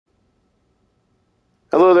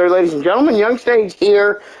Hello there, ladies and gentlemen. Young Stage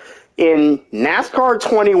here in NASCAR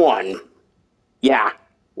 21. Yeah,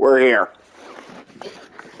 we're here.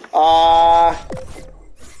 I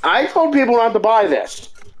told people not to buy this,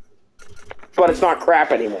 but it's not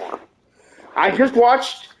crap anymore. I just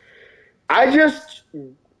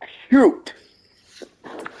shoot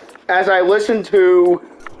as I listened to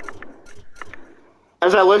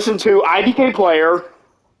IDK Player,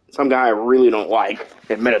 some guy I really don't like,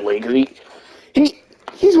 admittedly, because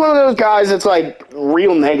he's one of those guys that's like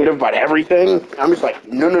real negative about everything. I'm just like,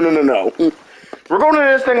 no. We're going into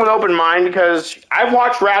this thing with open mind because I've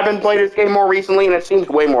watched Rabin play this game more recently and it seems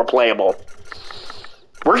way more playable.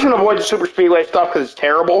 We're just going to avoid the super speedway stuff because it's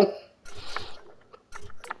terrible.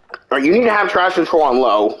 Alright, you need to have traction control on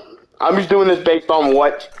low. I'm just doing this based on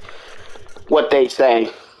what they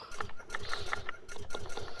say.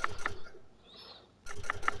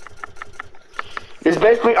 It's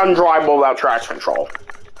basically undrivable without traction control.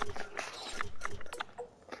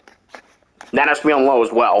 That has to be on low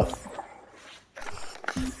as well.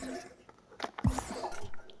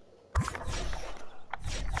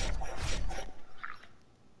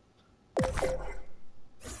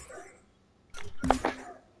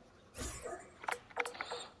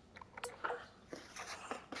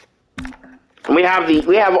 And we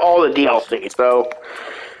have all the DLC, so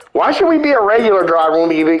why should we be a regular driver when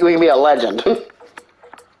we can be a legend?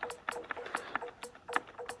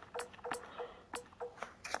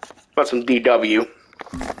 Got some DW.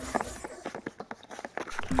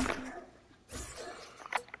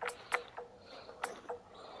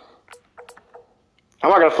 I'm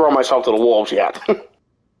not going to throw myself to the wolves yet.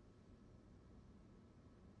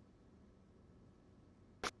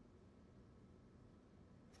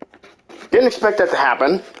 Didn't expect that to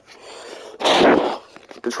happen.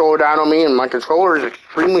 Controller died on me, and my controller is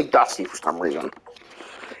extremely dusty for some reason.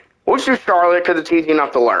 We'll just do Charlotte because it's easy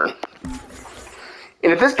enough to learn.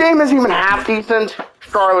 And if this game isn't even half decent,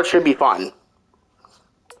 Charlotte should be fun.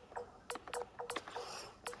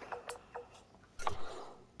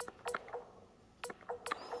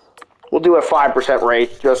 We'll do a 5%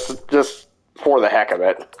 race just for the heck of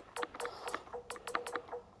it.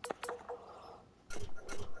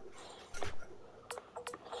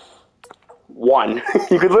 One.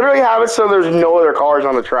 You could literally have it so there's no other cars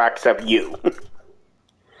on the track except you.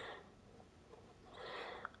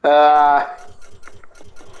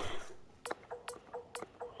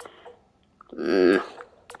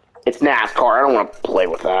 It's NASCAR. I don't want to play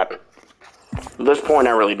with that. At this point,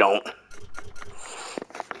 I really don't.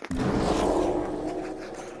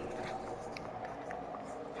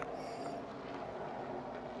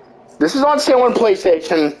 This is on sale on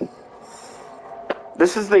PlayStation.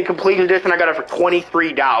 This is the complete edition. I got it for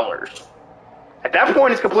 $23. At that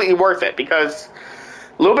point, it's completely worth it because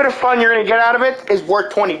a little bit of fun you're going to get out of it is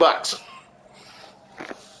worth 20 bucks.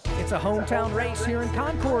 It's a hometown race here in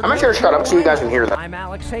Concord. I'm not sure to shut up so you guys can hear that. I'm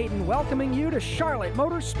Alex Hayden, welcoming you to Charlotte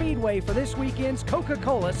Motor Speedway for this weekend's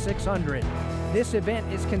Coca-Cola 600. This event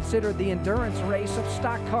is considered the endurance race of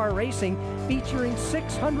stock car racing, featuring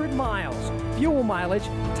 600 miles, fuel mileage,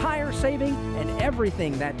 tire saving, and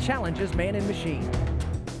everything that challenges man and machine.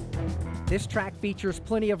 This track features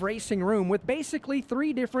plenty of racing room with basically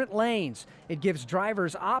 3 different lanes. It gives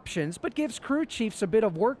drivers options, but gives crew chiefs a bit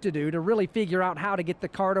of work to do to really figure out how to get the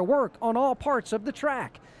car to work on all parts of the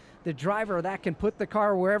track. The driver that can put the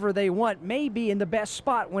car wherever they want may be in the best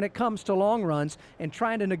spot when it comes to long runs and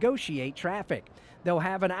trying to negotiate traffic. They'll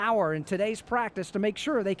have an hour in today's practice to make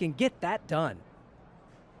sure they can get that done.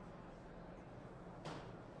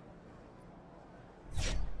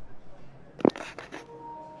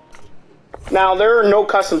 Now, there are no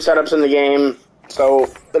custom setups in the game,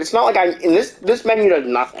 but it's not like in this menu does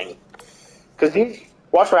nothing. Because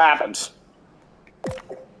watch what happens.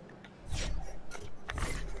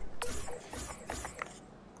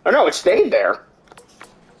 Oh no, it stayed there.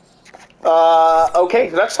 Okay,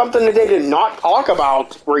 that's something that they did not talk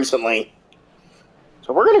about recently.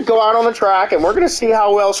 So we're going to go out on the track and we're going to see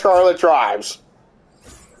how well Charlotte drives.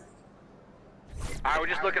 Alright, we're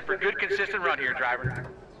just looking for good, consistent run here,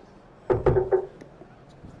 driver.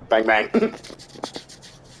 Bang, bang.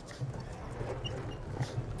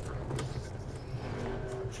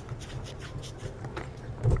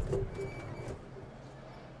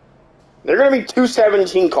 There are going to be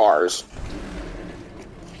 217 cars.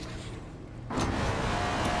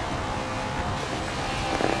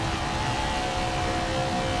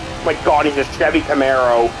 My God, he's a Chevy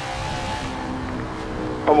Camaro.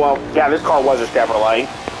 Oh, well, yeah, this car was a Chevrolet.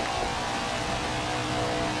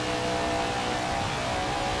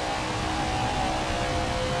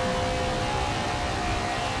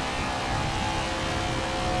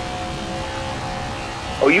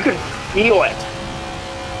 Oh, you can feel it.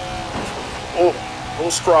 Oh,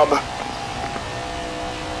 little scrub.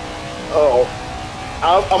 Oh.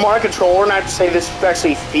 I'm on a controller, and I have to say this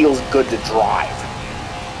actually feels good to drive.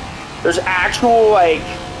 There's actual, like,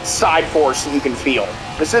 side force that you can feel.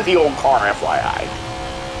 This is the old car, FYI.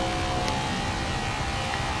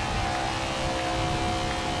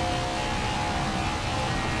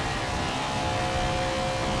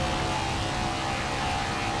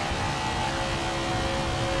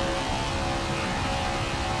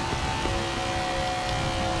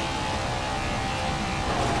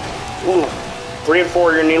 Ooh, 3 and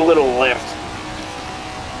 4, you're gonna need a little lift.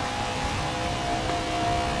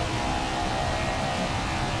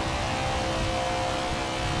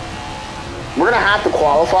 We're gonna have to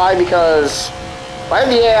qualify because I have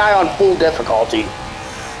the AI on full difficulty.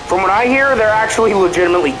 From what I hear, they're actually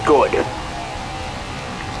legitimately good.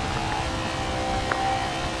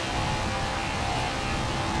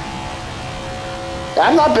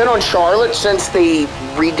 I've not been on Charlotte since they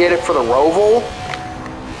redid it for the Roval.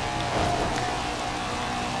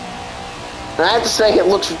 And I have to say, it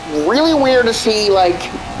looks really weird to see,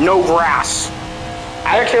 like, no grass.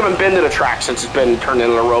 I actually haven't been to the track since it's been turned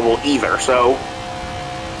into a Roval either, so,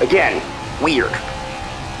 again, weird.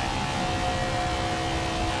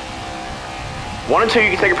 1 and 2, you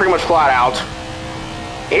can take it pretty much flat out.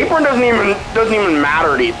 Apron doesn't even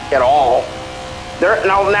matter at all.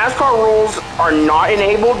 Now, NASCAR rules are not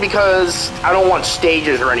enabled because I don't want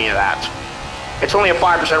stages or any of that. It's only a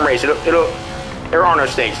 5% race. There are no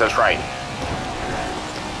stages, that's right.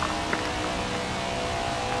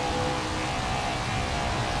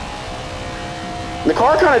 The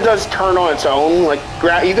car kind of does turn on its own. Like,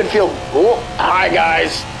 you can feel, oh, hi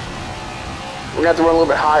guys. We're going to have to run a little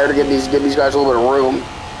bit higher to give these guys a little bit of room.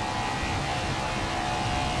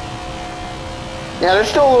 Yeah, there's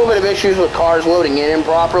still a little bit of issues with cars loading in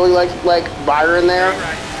improperly, like Byron there.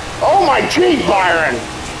 Oh my gee, Byron!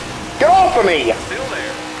 Get off of me! Still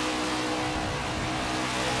there.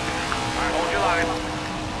 Alright, hold your line.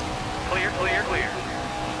 Clear, clear, clear.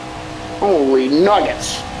 Holy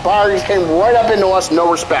nuggets. Byron just came right up into us,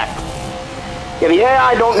 no respect. Yeah, the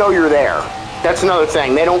AI don't know you're there. That's another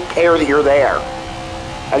thing. They don't care that you're there.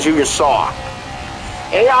 As you just saw.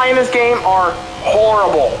 AI in this game are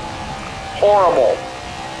horrible. Horrible.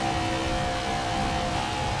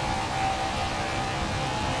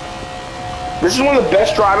 This is one of the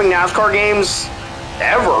best driving NASCAR games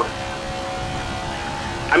ever.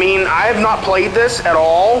 I mean, I have not played this at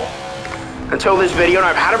all until this video, and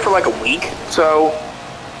I've had it for like a week, so...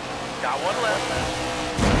 Got one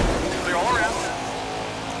left. Clear all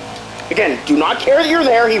around. Again, do not care that you're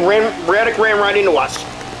there. Reddick ran right into us.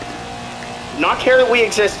 Not care that we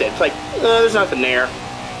existed. It's like, there's nothing there.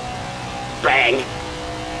 Bang.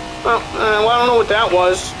 Well, I don't know what that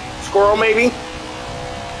was. Squirrel, maybe?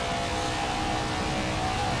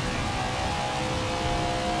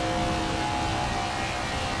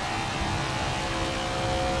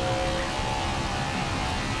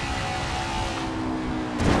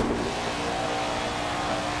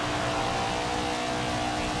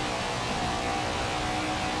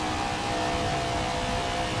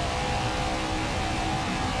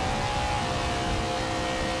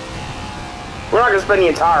 We're not going to spend the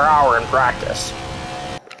entire hour in practice.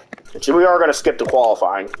 So we are going to skip the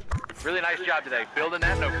qualifying. Really nice job today. Building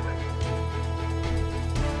that and opening.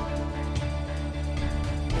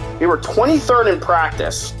 We were 23rd in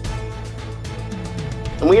practice.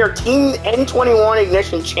 And we are Team N21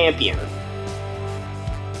 Ignition Champion.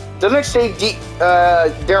 Doesn't it say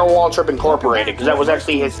Darrell Waltrip Incorporated, because that was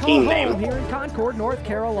actually his team name. Here in Concord, North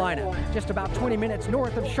Carolina. Just about 20 minutes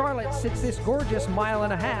north of Charlotte sits this gorgeous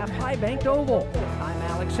 1.5-mile high-banked oval. I'm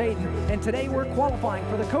Alex Hayden, and today we're qualifying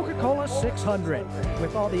for the Coca-Cola 600.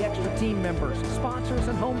 With all the extra team members, sponsors,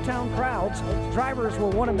 and hometown crowds, drivers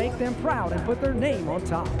will want to make them proud and put their name on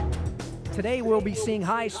top. Today we'll be seeing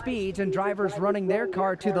high speeds and drivers running their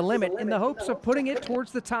car to the limit in the hopes of putting it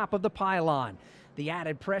towards the top of the pylon. The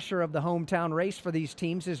added pressure of the hometown race for these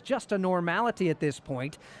teams is just a normality at this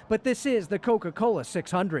point, but this is the Coca-Cola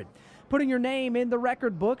 600. Putting your name in the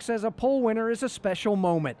record books as a pole winner is a special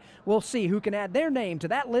moment. We'll see who can add their name to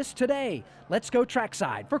that list today. Let's go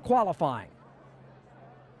trackside for qualifying.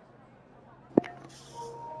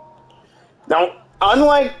 Now,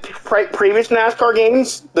 unlike previous NASCAR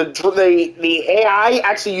games, the AI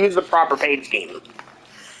actually used the proper paint scheme.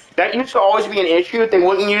 That used to always be an issue. They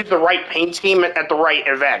wouldn't use the right paint scheme at the right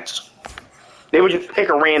events. They would just pick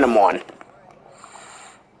a random one.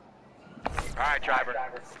 All right, driver.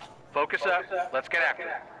 Focus up. Let's get after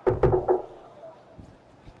it.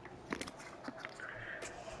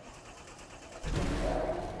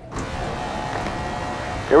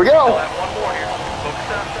 Here we Still go. have one more here.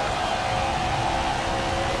 Focus up.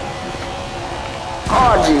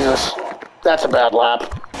 Oh, Jesus. That's a bad lap.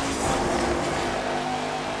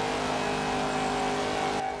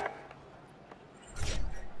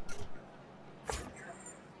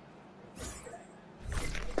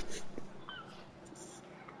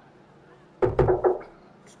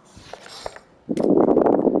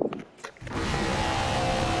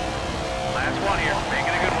 Last one here. Make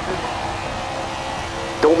it a good one.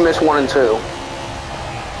 Don't miss 1 and 2.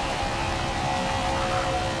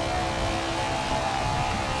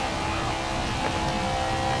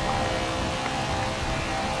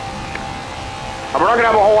 We're not going to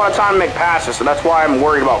have a whole lot of time to make passes, so that's why I'm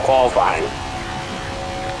worried about qualifying.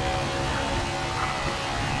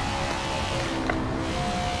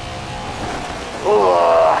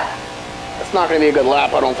 Ugh. That's not going to be a good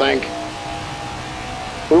lap, I don't think.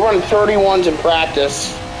 We run 31s in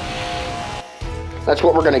practice. That's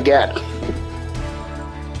what we're going to get.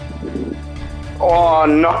 Oh,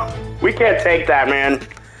 no. We can't take that, man.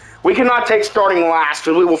 We cannot take starting last,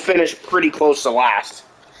 because we will finish pretty close to last.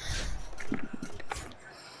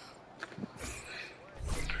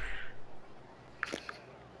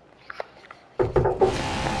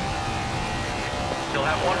 Still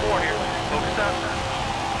have one more here. Focus up.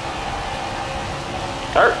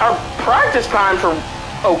 Our practice times are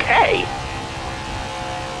okay.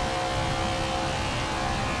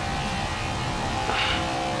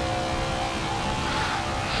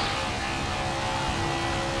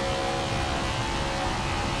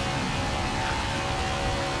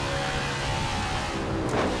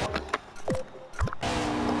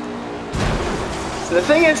 The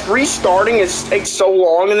thing is, restarting takes so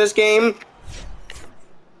long in this game.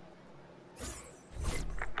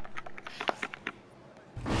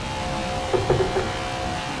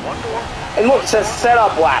 One more. And look, it says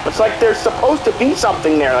setup lap. It's like there's supposed to be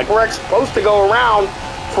something there. Like we're supposed to go around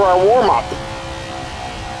for our warm-up.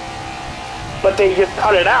 But they just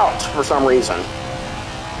cut it out for some reason.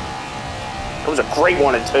 It was a great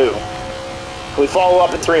 1 and 2. We follow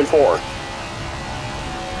up at 3 and 4.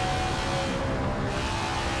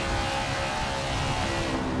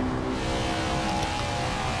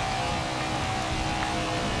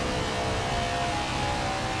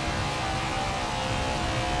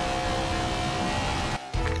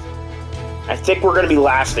 I think we're going to be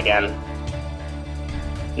last again.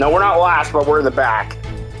 No, we're not last, but we're in the back.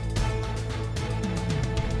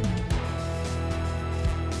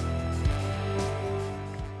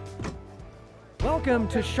 Welcome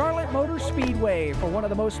to Charlotte Motor Speedway for one of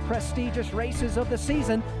the most prestigious races of the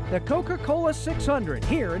season, the Coca-Cola 600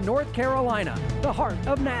 here in North Carolina, the heart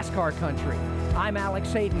of NASCAR country. I'm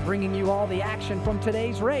Alex Hayden, bringing you all the action from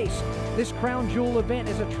today's race. This crown jewel event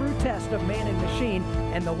is a true test of man and machine,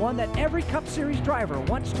 and the one that every Cup Series driver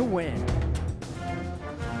wants to win.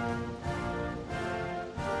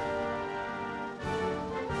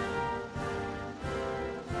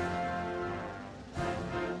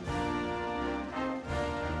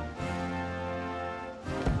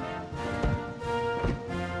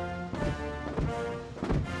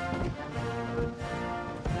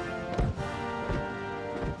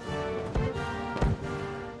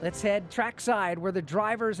 Let's head trackside where the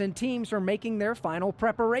drivers and teams are making their final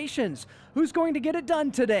preparations. Who's going to get it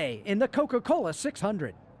done today in the Coca-Cola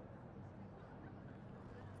 600?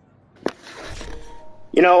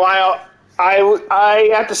 You know, I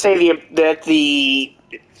have to say that the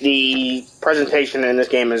presentation in this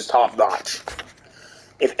game is top notch,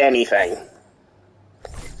 if anything.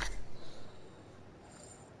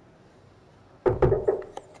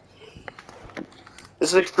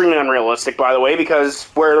 This is extremely unrealistic, by the way, because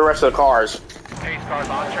where are the rest of the cars? Pace car's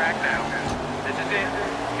on track now. This is it.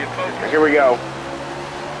 Get focused. Here we go.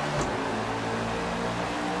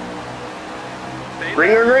 Stay Green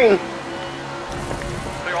there. or green?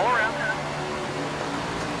 Clear all around.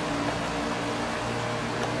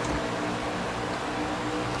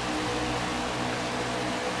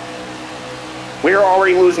 We are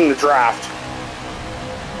already losing the draft.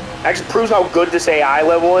 Actually proves how good this AI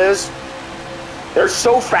level is. They're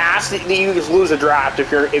so fast that you just lose a draft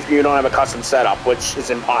if you don't have a custom setup, which is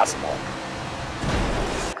impossible.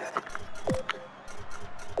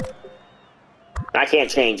 I can't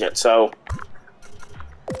change it, so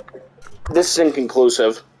this is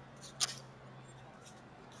inconclusive.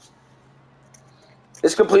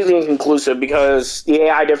 It's completely inconclusive because the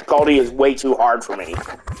AI difficulty is way too hard for me.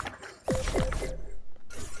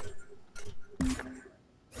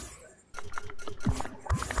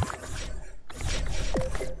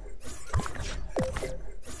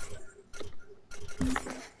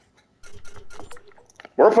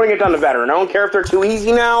 We're putting it down to veteran. I don't care if they're too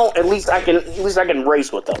easy now. At least I can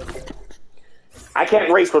race with them. I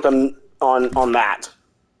can't race with them on that.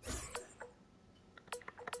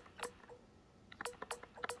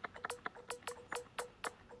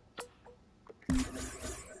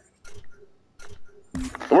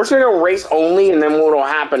 And we're just gonna go race only, and then what'll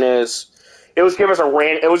happen is it would give us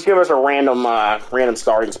a random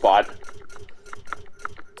starting spot.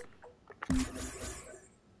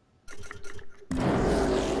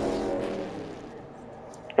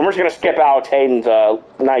 And we're just gonna skip Alex Hayden's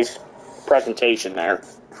nice presentation there.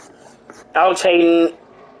 Alex Hayden,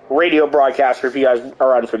 radio broadcaster, if you guys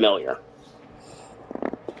are unfamiliar.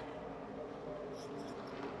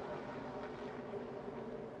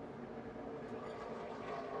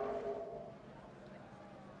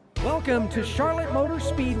 Welcome to Charlotte Motor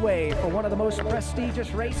Speedway for one of the most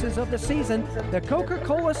prestigious races of the season, the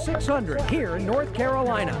Coca-Cola 600 here in North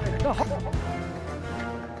Carolina.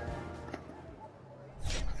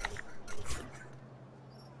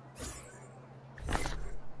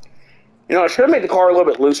 You know, I should have made the car a little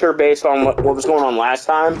bit looser based on what was going on last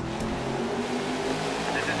time.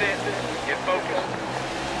 This is it. Get focused.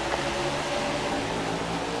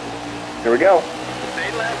 Here we go.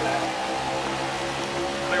 Stay left.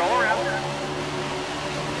 Clear all around.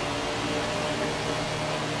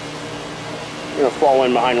 I'm going to fall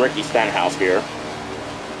in behind Ricky Stenhouse here.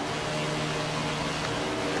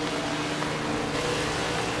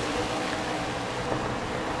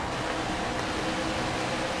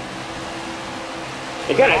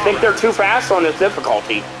 Again, I think they're too fast on this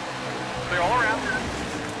difficulty. Clear all around.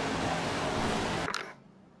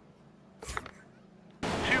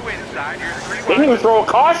 Two inside. You're 3 They didn't even throw a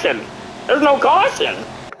caution. There's no caution.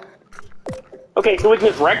 Okay, so we can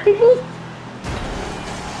just wreck people?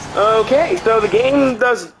 Okay, so the game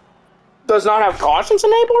does not have cautions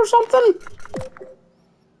enabled or something?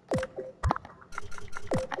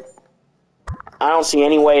 I don't see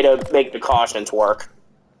any way to make the cautions work.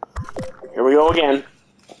 Here we go again.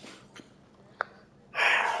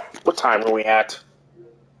 What time are we at?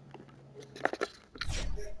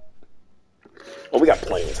 Well, we got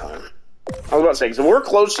plenty of time. I was about to say, so we're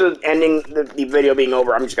close to ending the video being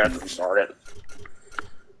over. I'm just going to restart it.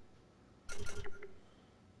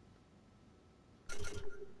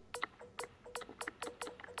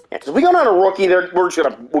 Yeah, because if we go down a rookie,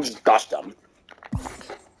 we'll just dust them.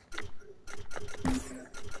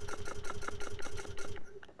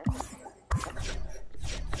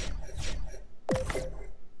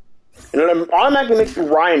 And it automatically makes you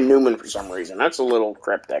Ryan Newman for some reason. That's a little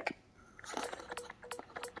cryptic.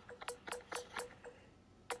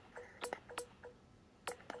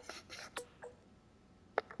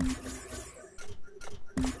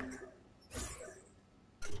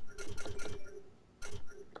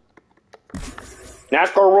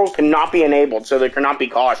 NASCAR rules cannot be enabled, so there cannot be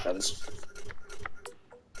cautions.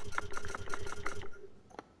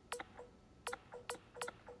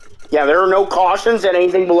 Yeah, there are no cautions at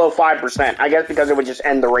anything below 5%. I guess because it would just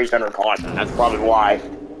end the race under caution. That's probably why.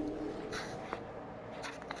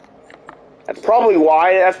 That's probably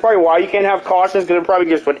why you can't have cautions, because it probably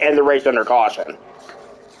just would end the race under caution.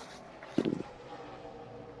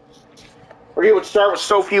 Or you would start with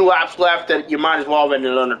so few laps left that you might as well have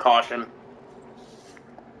ended under caution.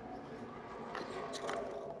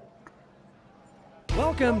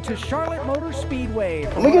 Welcome to Charlotte Motor Speedway.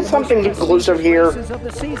 Can we get something exclusive here? Of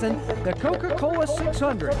the season, the Coca-Cola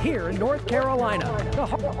 600 here in North Carolina.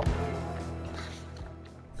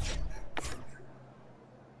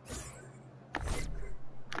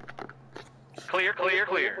 Clear, clear,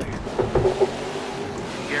 clear. Get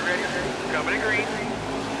ready. Coming to green.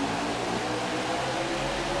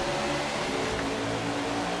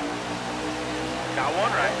 Got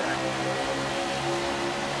one right.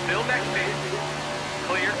 Still next to you.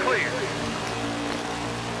 Clear, clear.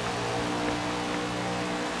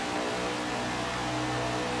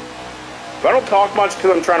 I don't talk much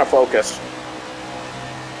because I'm trying to focus.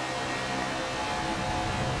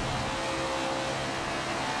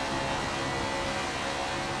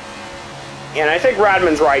 And I think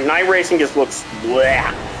Radman's right. Night racing just looks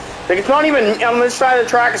bleh. Like, it's not even on this side of the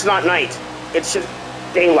track. It's not night. It's just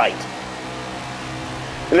daylight.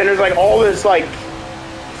 And then there's like all this like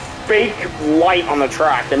fake light on the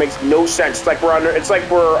track that makes no sense. It's like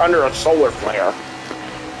we're under a solar flare.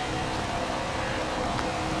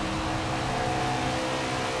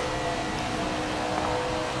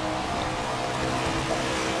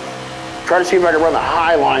 Try to see if I can run the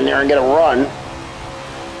high line there and get a run.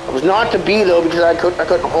 It was not to be though, because I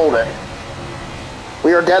couldn't hold it.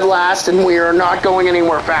 We are dead last and we are not going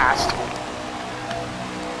anywhere fast.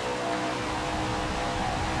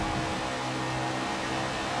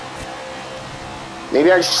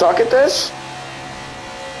 Maybe I suck at this?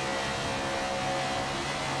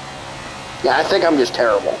 Yeah, I think I'm just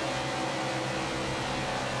terrible.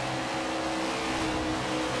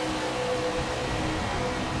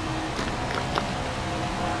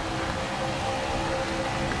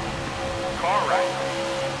 Car right.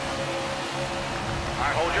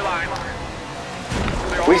 Alright, hold your line.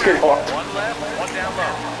 We should hooked. One left, one down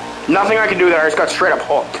low. Nothing I can do there. I just got straight up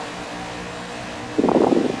hooked.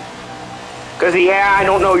 Because yeah, I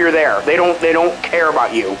don't know you're there. They don't care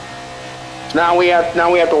about you. Now we have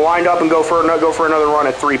to wind up and go for another run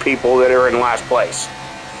at 3 people that are in last place.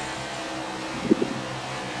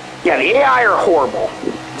 Yeah, the AI are horrible.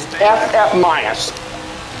 F minus.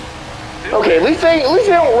 Okay, at least they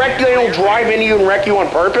don't wreck you. They don't drive into you and wreck you on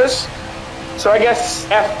purpose. So I guess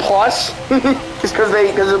F plus, because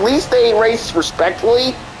at least they race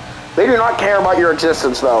respectfully. They do not care about your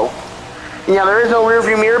existence though. Yeah, there is no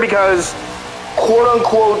rearview mirror because quote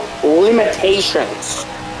unquote limitations.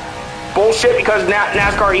 Bullshit, because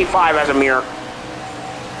NASCAR E5 has a mirror.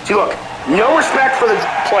 See, look, no respect for the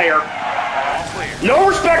player. No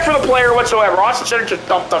respect for the player whatsoever. Austin should have just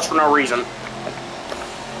dumped us for no reason.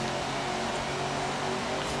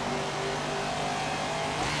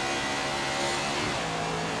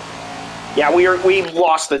 Yeah, we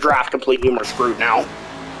lost the draft completely and we're screwed now.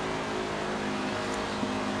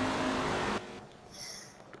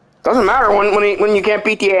 Doesn't matter when you can't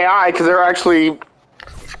beat the AI because they're actually,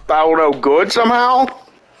 I don't know, good somehow.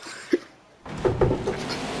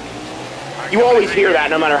 You always hear that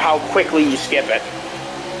no matter how quickly you skip it.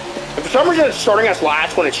 If for some reason it's starting us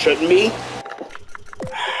last when it shouldn't be,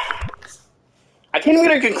 I can't even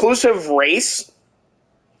get a conclusive race.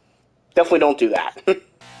 Definitely don't do that.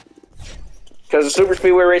 Because the super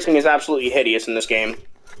speedway racing is absolutely hideous in this game.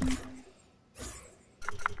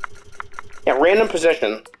 Yeah, random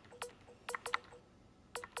position.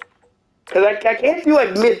 Because I can't do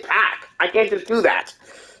like mid-pack. I can't just do that.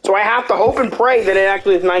 So I have to hope and pray that it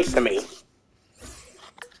actually is nice to me.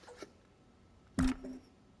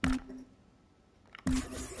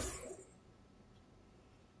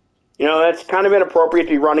 You know, that's kind of inappropriate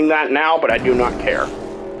to be running that now, but I do not care.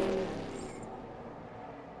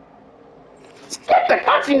 Skip the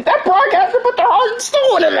cutscenes! That broadcaster put their heart and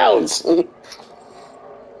soul into those!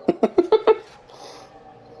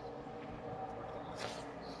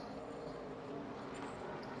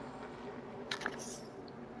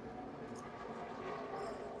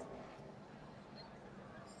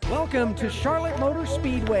 Welcome to Charlotte Motor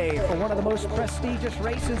Speedway for one of the most prestigious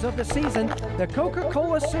races of the season, the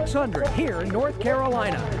Coca-Cola 600 here in North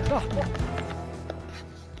Carolina. Oh.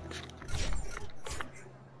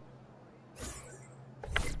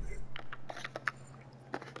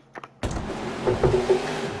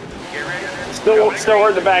 Still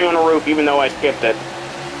heard the bang on the roof even though I skipped it.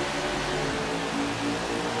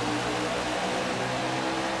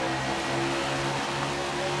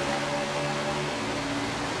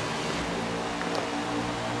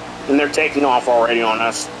 And they're taking off already on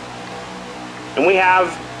us. And we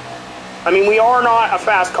are not a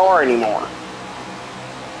fast car anymore.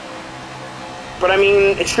 But I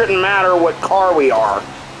mean, it shouldn't matter what car we are.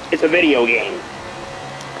 It's a video game.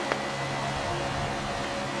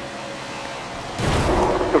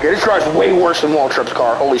 Okay, this drives way worse than Waltrip's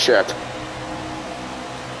car. Holy shit.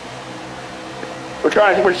 We're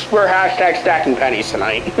hashtag stacking pennies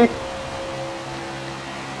tonight. Stay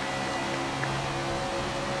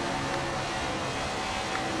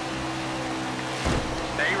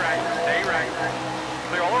right.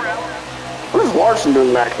 Clear all around. What is Larson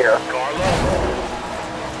doing back here? Car low.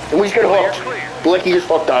 And we just get hooked. Blicky just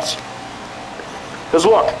hooked us. Because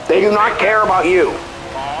look, they do not care about you.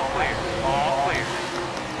 All clear.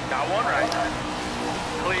 Got one right.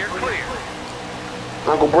 Clear.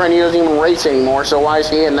 Uncle Brent, he doesn't even race anymore, so why is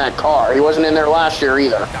he in that car? He wasn't in there last year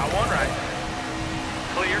either. Got one right.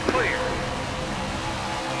 Clear.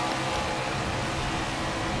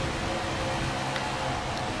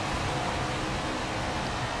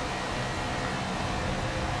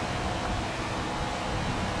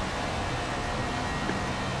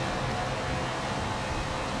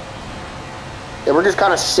 Yeah, we're just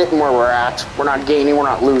kind of sitting where we're at. We're not gaining, we're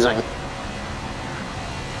not losing.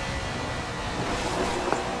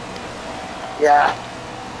 Yeah.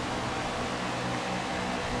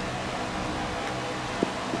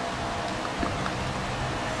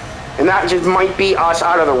 And that just might be us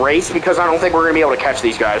out of the race because I don't think we're going to be able to catch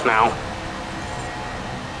these guys now.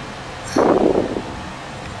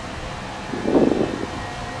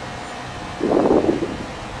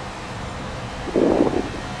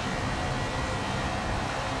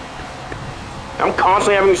 I'm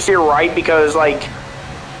constantly having to steer right because, like,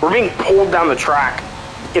 We're being pulled down the track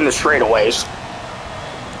in the straightaways.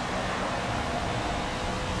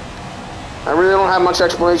 I really don't have much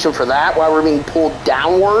explanation for that, why we're being pulled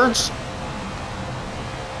downwards.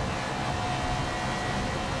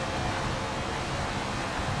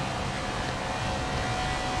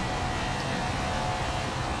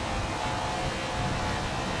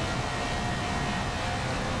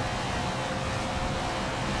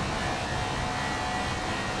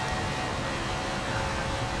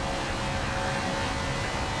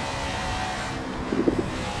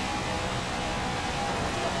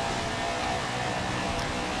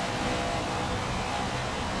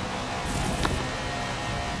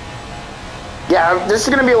 Yeah, this is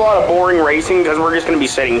going to be a lot of boring racing because we're just going to be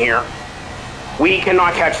sitting here. We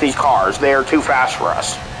cannot catch these cars. They are too fast for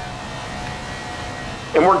us.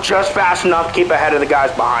 And we're just fast enough to keep ahead of the guys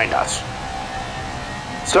behind us.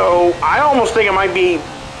 So, I almost think it might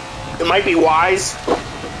be wise.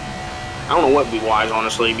 I don't know what would be wise,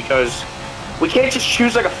 honestly, because we can't just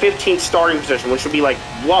choose like a 15th starting position, which would be like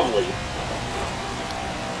lovely.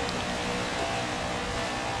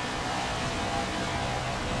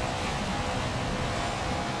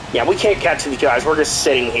 Yeah, we can't catch these guys. We're just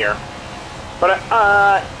sitting here. But,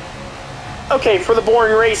 okay, for the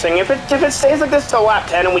boring racing, if it stays like this till lap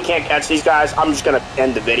 10 and we can't catch these guys, I'm just going to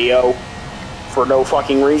end the video for no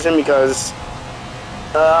fucking reason because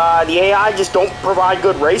the AI just don't provide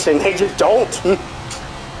good racing. They just don't.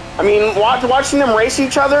 I mean, watching them race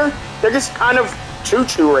each other, they're just kind of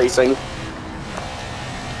choo-choo racing.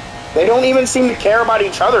 They don't even seem to care about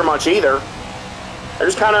each other much either. They're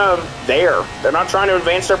just kind of there. They're not trying to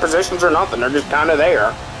advance their positions or nothing. They're just kind of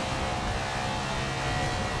there.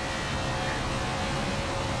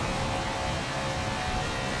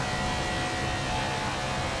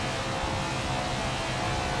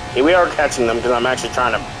 Yeah, we are catching them because I'm actually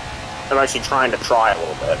trying to try a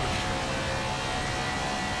little bit.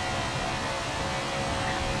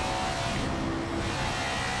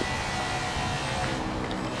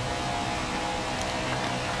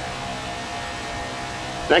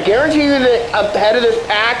 And I guarantee you that up ahead of this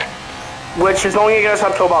pack, which is only going to get us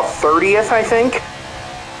up to about 30th, I think,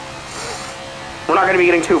 we're not going to be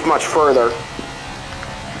getting too much further.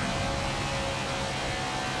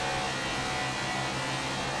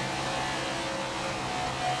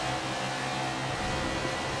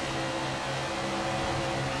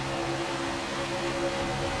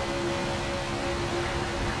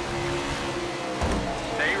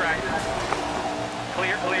 Stay right.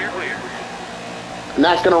 Clear, clear, clear. And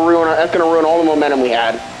that's gonna ruin all the momentum we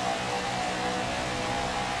had.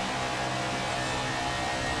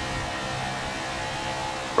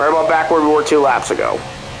 Right about back where we were 2 laps ago.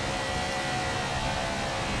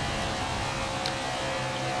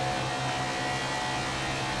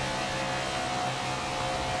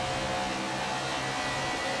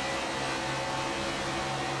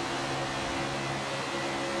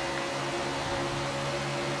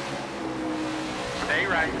 Stay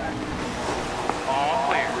right. All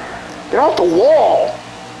clear. Get off the wall!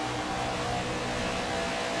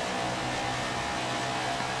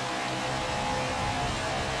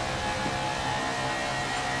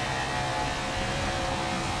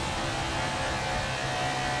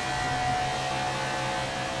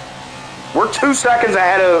 We're 2 seconds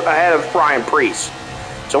ahead of Brian Priest.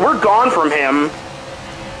 So we're gone from him.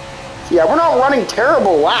 Yeah, we're not running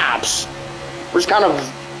terrible laps. We're just kind of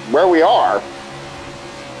where we are.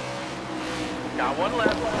 Got one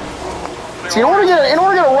left. See, in order to get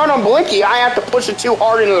a run on Blinky, I have to push it too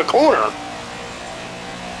hard into the corner.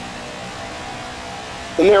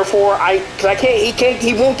 And therefore,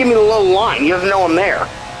 he won't give me the low line. He doesn't know I'm there.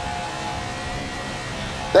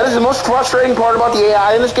 That is the most frustrating part about the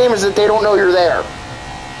AI in this game, is that they don't know you're there.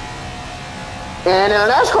 And in a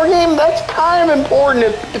NASCAR game, that's kind of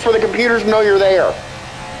important for the computers to know you're there.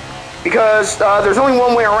 Because there's only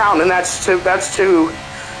one way around, and that's to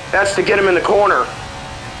get him in the corner.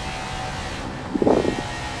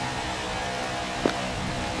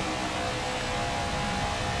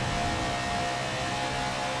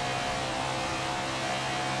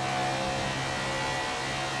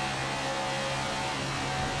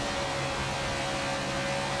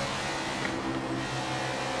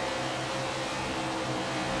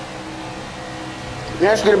 He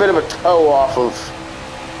has to get a bit of a toe off of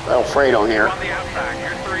Alfredo here. On the outside.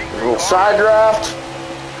 Here's 3. A little side draft.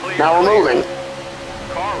 Clear, Now we're moving.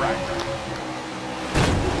 Car right.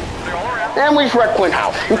 Clear all around. And we wrecked Quinn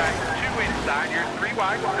House. Right. 2 inside. Here's 3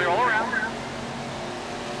 wide. Clear all around.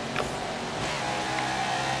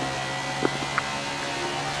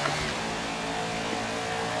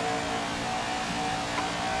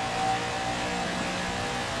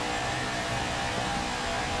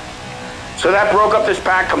 So that broke up this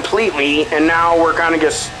pack completely, and now we're kind of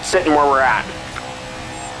just sitting where we're at.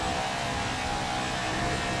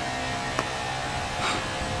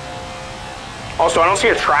 Also, I don't see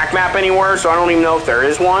a track map anywhere, so I don't even know if there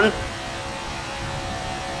is one.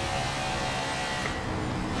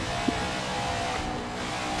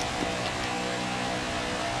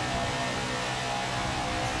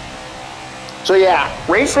 So yeah,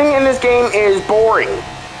 racing in this game is boring,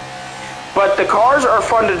 but the cars are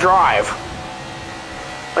fun to drive.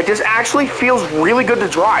 Like, this actually feels really good to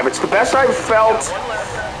drive. It's the best I've felt.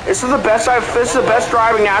 This is the best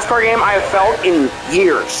driving NASCAR game I have felt in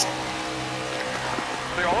years.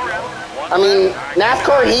 I mean,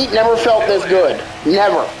 NASCAR Heat never felt this good.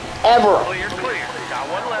 Never. Ever. Clear, clear. Got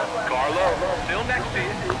one left. Carlo, still next to you.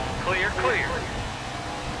 Clear, clear.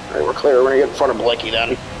 Alright, we're clear. We're gonna get in front of Blicky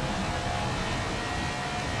then.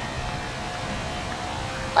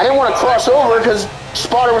 I didn't want to cross over because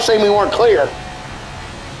Spotter was saying we weren't clear.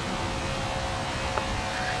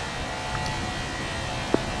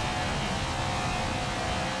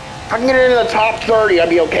 If I can get it into the top 30, I'd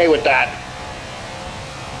be okay with that.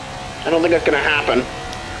 I don't think that's going to happen.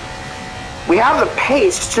 We have the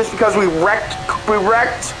pace just because we wrecked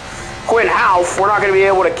Quinn Houff. We're not going to be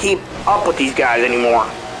able to keep up with these guys anymore.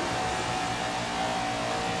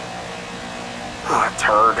 Oh,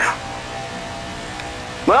 turd.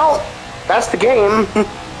 Well, that's the game.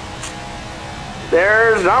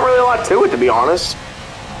 There's not really a lot to it, to be honest.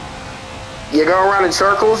 You go around in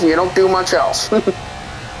circles and you don't do much else.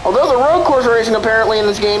 Although the road course racing apparently in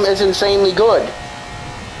this game is insanely good.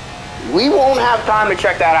 We won't have time to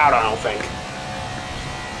check that out, I don't think.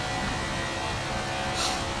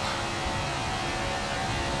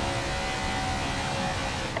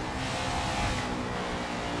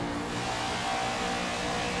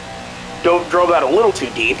 Drove that a little too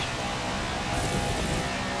deep.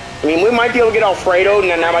 I mean, we might be able to get Alfredo, and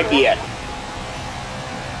then that might be it.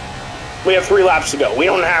 We have 3 laps to go. We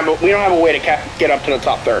don't have a way to get up to the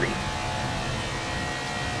top 30.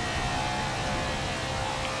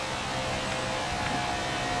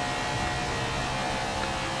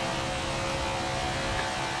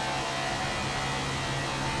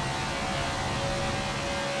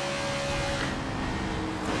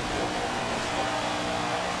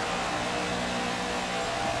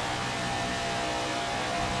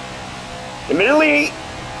 Admittedly,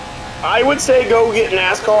 I would say go get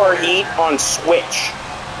NASCAR Heat on Switch,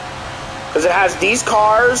 because it has these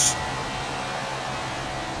cars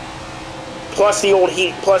plus the old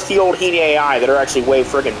Heat AI that are actually way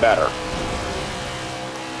friggin' better.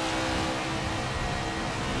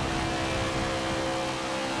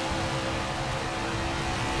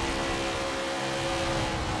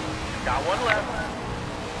 Got one left.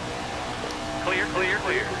 Clear, clear,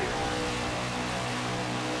 clear.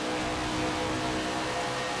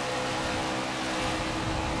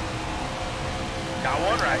 Got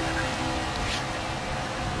one right.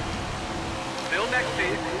 Still next to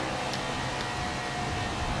you.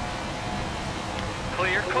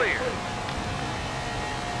 Clear, clear.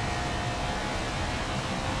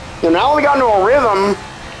 Now we got into a rhythm.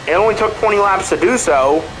 It only took 20 laps to do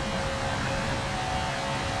so.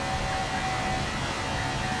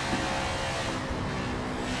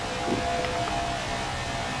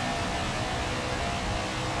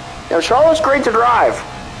 Charlotte's great to drive.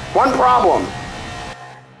 One problem.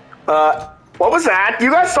 What was that?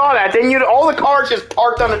 You guys saw that, didn't you? All the cars just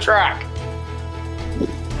parked on the track.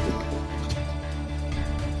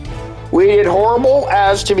 We did horrible,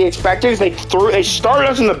 as to be expected. They started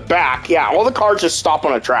us in the back. Yeah, all the cars just stop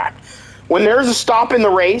on a track. When there's a stop in the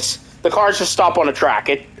race, the cars just stop on a track.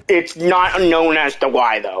 It's not known as to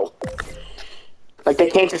why, though. Like, they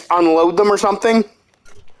can't just unload them or something?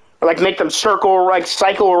 Or, like, make them cycle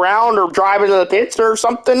around or drive into the pits or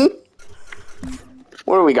something?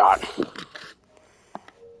 What do we got?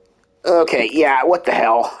 Okay, yeah, what the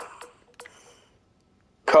hell?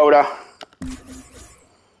 Coda.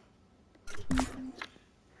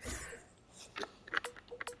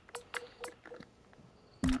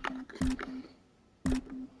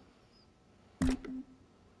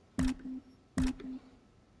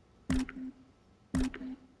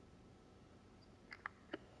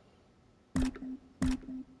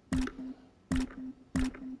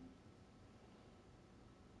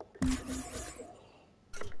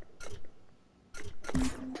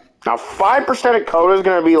 Now, 5% of Coda is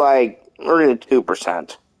going to be like, we're going to do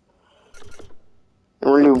 2%.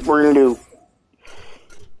 And we're going to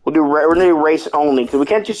do race only, because we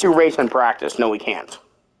can't just do race and practice. No, we can't.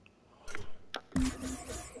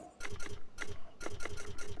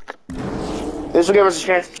 This will give us a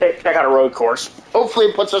chance to check out a road course. Hopefully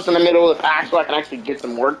it puts us in the middle of the pack so I can actually get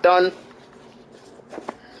some work done.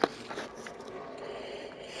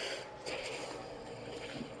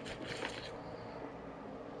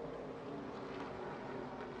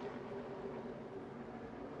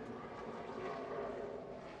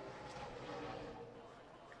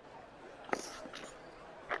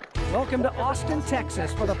 Welcome to Austin,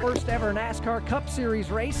 Texas for the first ever NASCAR Cup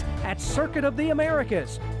Series race at Circuit of the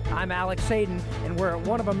Americas. I'm Alex Hayden, and we're at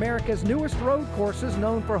one of America's newest road courses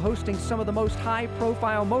known for hosting some of the most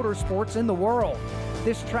high-profile motorsports in the world.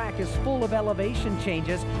 This track is full of elevation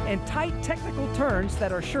changes and tight technical turns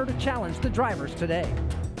that are sure to challenge the drivers today.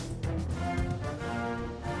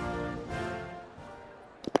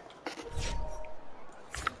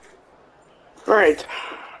 All right.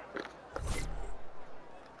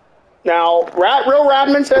 Now, Real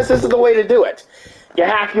Radman says this is the way to do it. You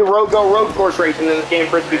have to go road course racing in this game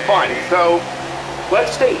for it to be fun. So,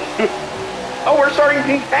 let's see. Oh, we're starting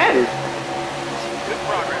P10. Good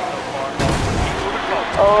progress so far. Keep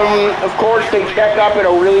moving forward. Of course, they check up at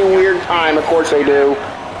a really weird time. Of course they do.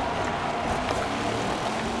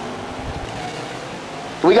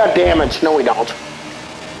 We got damage. No, we don't.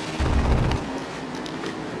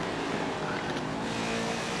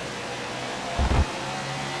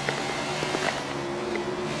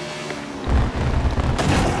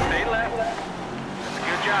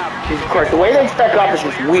 Jesus Christ, the way they spec up is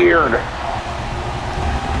just weird.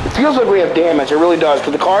 It feels like we have damage, it really does,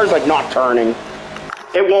 because the car is like not turning.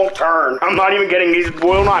 It won't turn. I'm not even getting these, it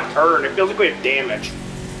will not turn. It feels like we have damage.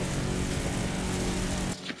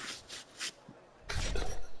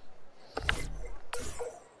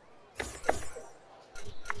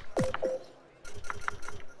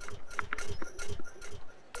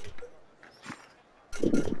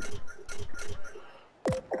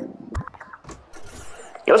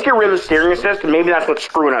 Let's get rid of the steering assist, and maybe that's what's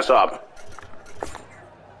screwing us up.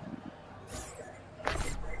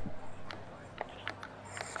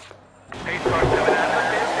 Pace car coming out of the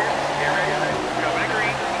pit. Get ready. Coming to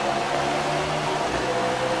green.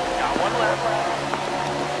 Got one left.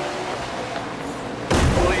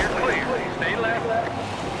 Clear. Stay left.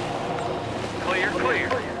 Clear.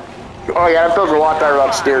 Oh yeah, that feels a lot better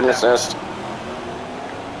without steering assist.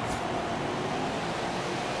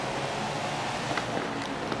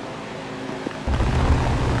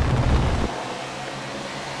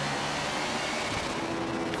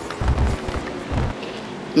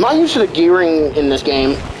 I'm not used to the gearing in this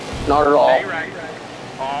game. Not at all.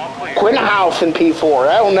 Quitting a house in P4.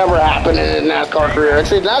 That will never happen in a NASCAR career.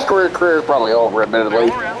 Actually, NASCAR career is probably over, admittedly.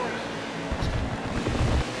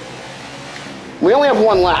 We only have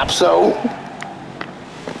one lap, so...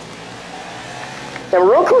 Yeah,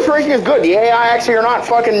 road course racing is good. The AI actually are not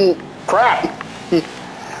fucking crap.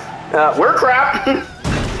 We're crap. And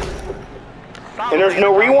there's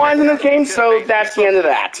no rewinds in this game, so that's the end of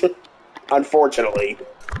that. Unfortunately.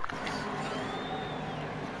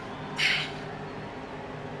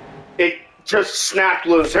 It just snapped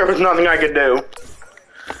loose. There was nothing I could do.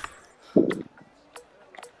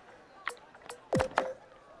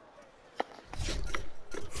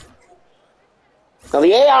 Now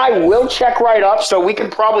the AI will check right up, so we can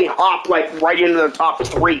probably hop like right into the top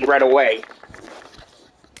 3 right away.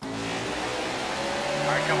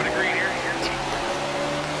 Alright, coming to green here.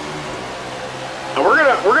 And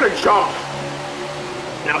we're gonna jump.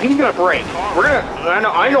 Now he's gonna brake. We're gonna.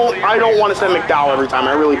 I don't want to send McDowell every time.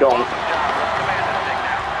 I really don't.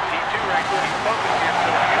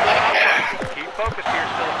 Keep focused here.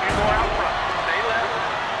 Still a few more out front. Stay left.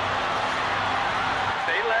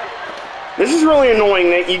 Stay left. This is really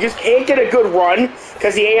annoying that you just can't get a good run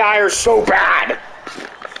because the AI are so bad.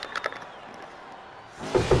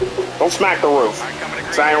 Don't smack the roof,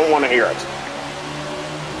 because I don't want to hear it.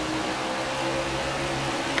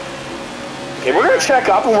 Okay, we're gonna check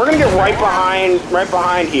up and we're gonna get right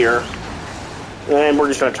behind here, and we're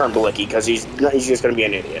just gonna turn Blicky because he's just gonna be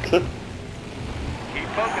an idiot. Keep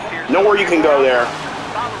focused here. Nowhere you can go there.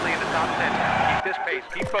 Solidly in the top 10 now. Keep this pace.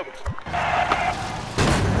 Keep focused.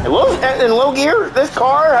 In low gear, this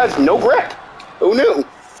car has no grip. Who knew?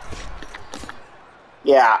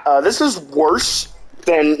 Yeah, this is worse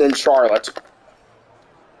than Charlotte.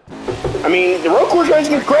 I mean, the road course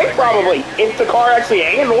racing is great, probably, if the car actually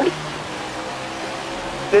handled.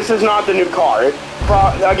 This is not the new car.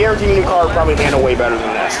 I guarantee the new car will probably handle way better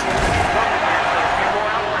than this.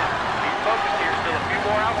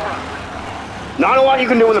 Not a lot you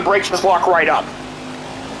can do when the brakes just lock right up.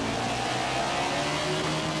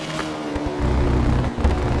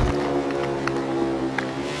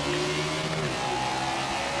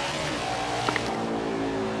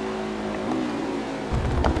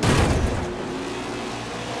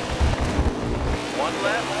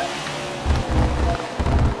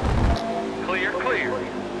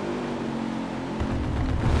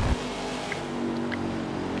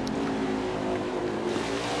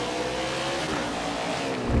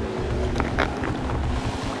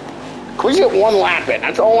 get one lap in.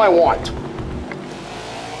 That's all I want.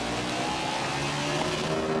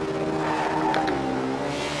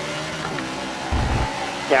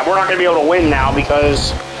 Yeah, we're not going to be able to win now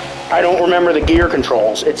because I don't remember the gear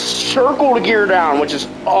controls. It's circle to gear down, which is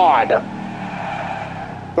odd.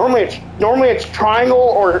 Normally it's triangle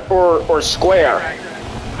or square.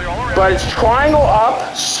 But it's triangle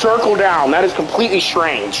up, circle down. That is completely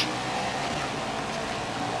strange.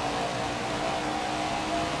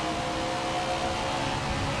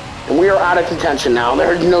 And we are out of contention now.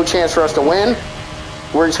 There's no chance for us to win.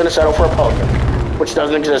 We're just going to settle for a podium, which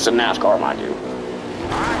doesn't exist in NASCAR, mind you.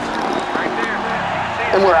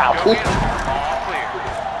 And we're out.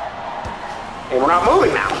 And we're not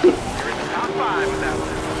moving now.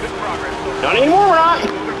 Not anymore, we're not.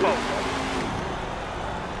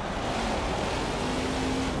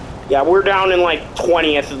 Yeah, we're down in like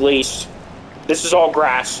 20th at least. This is all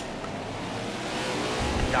grass.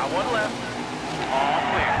 Got one left. All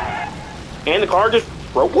clear. And the car just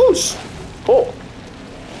broke loose. Cool.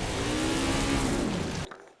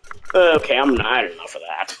 Okay, I had enough of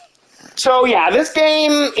that. So yeah, this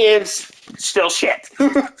game is still shit.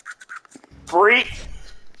 3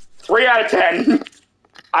 out of 10.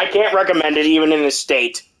 I can't recommend it even in this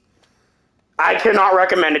state. I cannot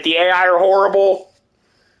recommend it. The AI are horrible.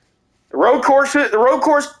 The road course,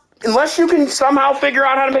 unless you can somehow figure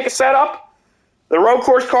out how to make a setup, the road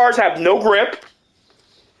course cars have no grip.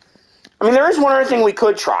 I mean, there is one other thing we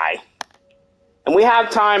could try, and we have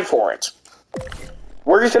time for it.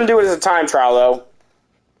 We're just going to do it as a time trial, though.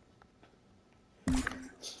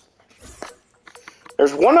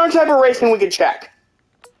 There's one other type of racing we could check.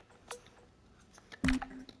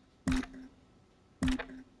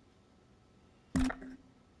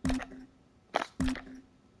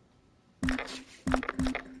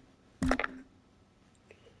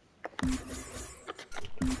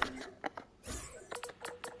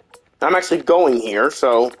 I'm actually going here,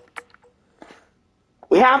 so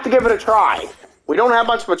we have to give it a try. We don't have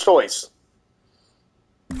much of a choice.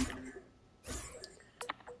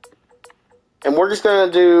 And we're just going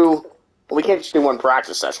to do... Well, we can't just do one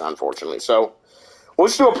practice session, unfortunately. So we'll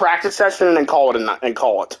just do a practice session and then call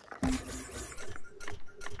it.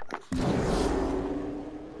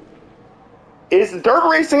 Is dirt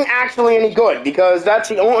racing actually any good? Because that's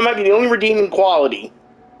it might be the only redeeming quality.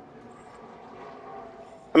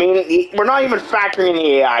 I mean, we're not even factoring in the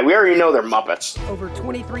AI. We already know they're Muppets. Over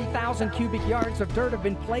 23,000 cubic yards of dirt have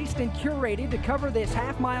been placed and curated to cover this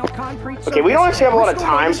half-mile concrete surface. Okay, we don't actually have a lot of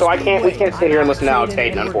time, so we can't sit here and listen to Alex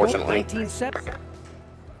Hayden, unfortunately.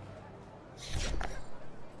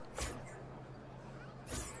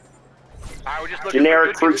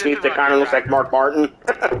 Generic crew chief that kind of looks like Mark Martin.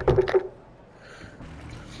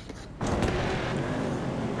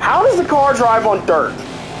 How does the car drive on dirt?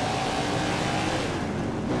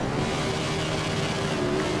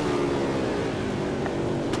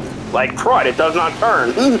 Like crud, it does not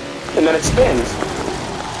turn, and then it spins.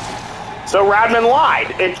 So Radman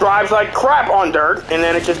lied. It drives like crap on dirt, and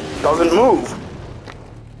then it just doesn't move.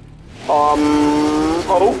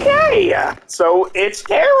 Okay. So it's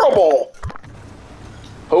terrible.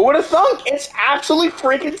 Who would have thunk? It's absolutely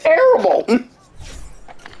freaking terrible.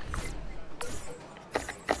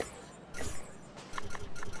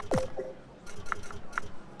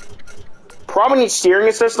 Probably need steering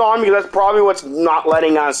assist on because that's probably what's not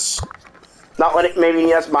letting us. Maybe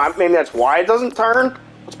that's why it doesn't turn.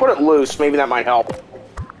 Let's put it loose. Maybe that might help.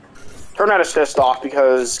 Turn that assist off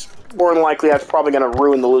because more than likely that's probably going to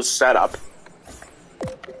ruin the loose setup.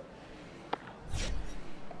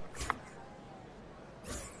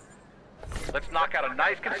 Let's knock out a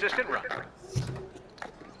nice, consistent run.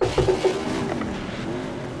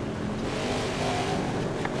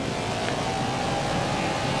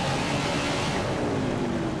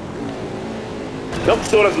 Nope,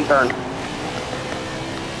 still doesn't turn.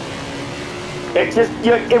 It just,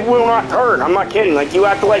 it will not turn. I'm not kidding. Like, you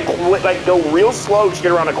have to, like go real slow to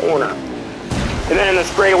get around a corner. And then in the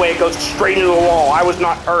straightaway, it goes straight into the wall. I was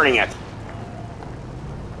not turning it.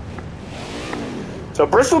 So,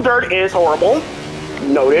 Bristol dirt is horrible.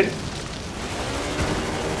 Noted.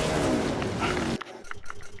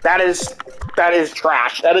 That is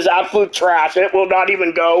trash. That is absolute trash. It will not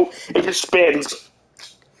even go. It just spins.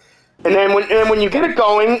 And then when you get it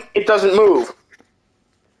going, it doesn't move.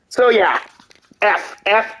 So yeah, F.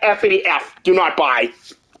 Do not buy.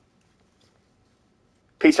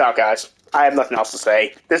 Peace out, guys. I have nothing else to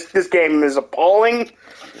say. This game is appalling.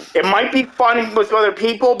 It might be fun with other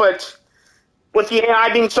people, but with the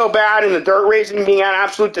AI being so bad and the dirt racing being an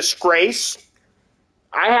absolute disgrace,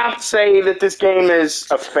 I have to say that this game is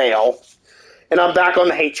a fail. And I'm back on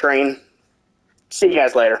the hate train. See you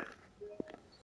guys later.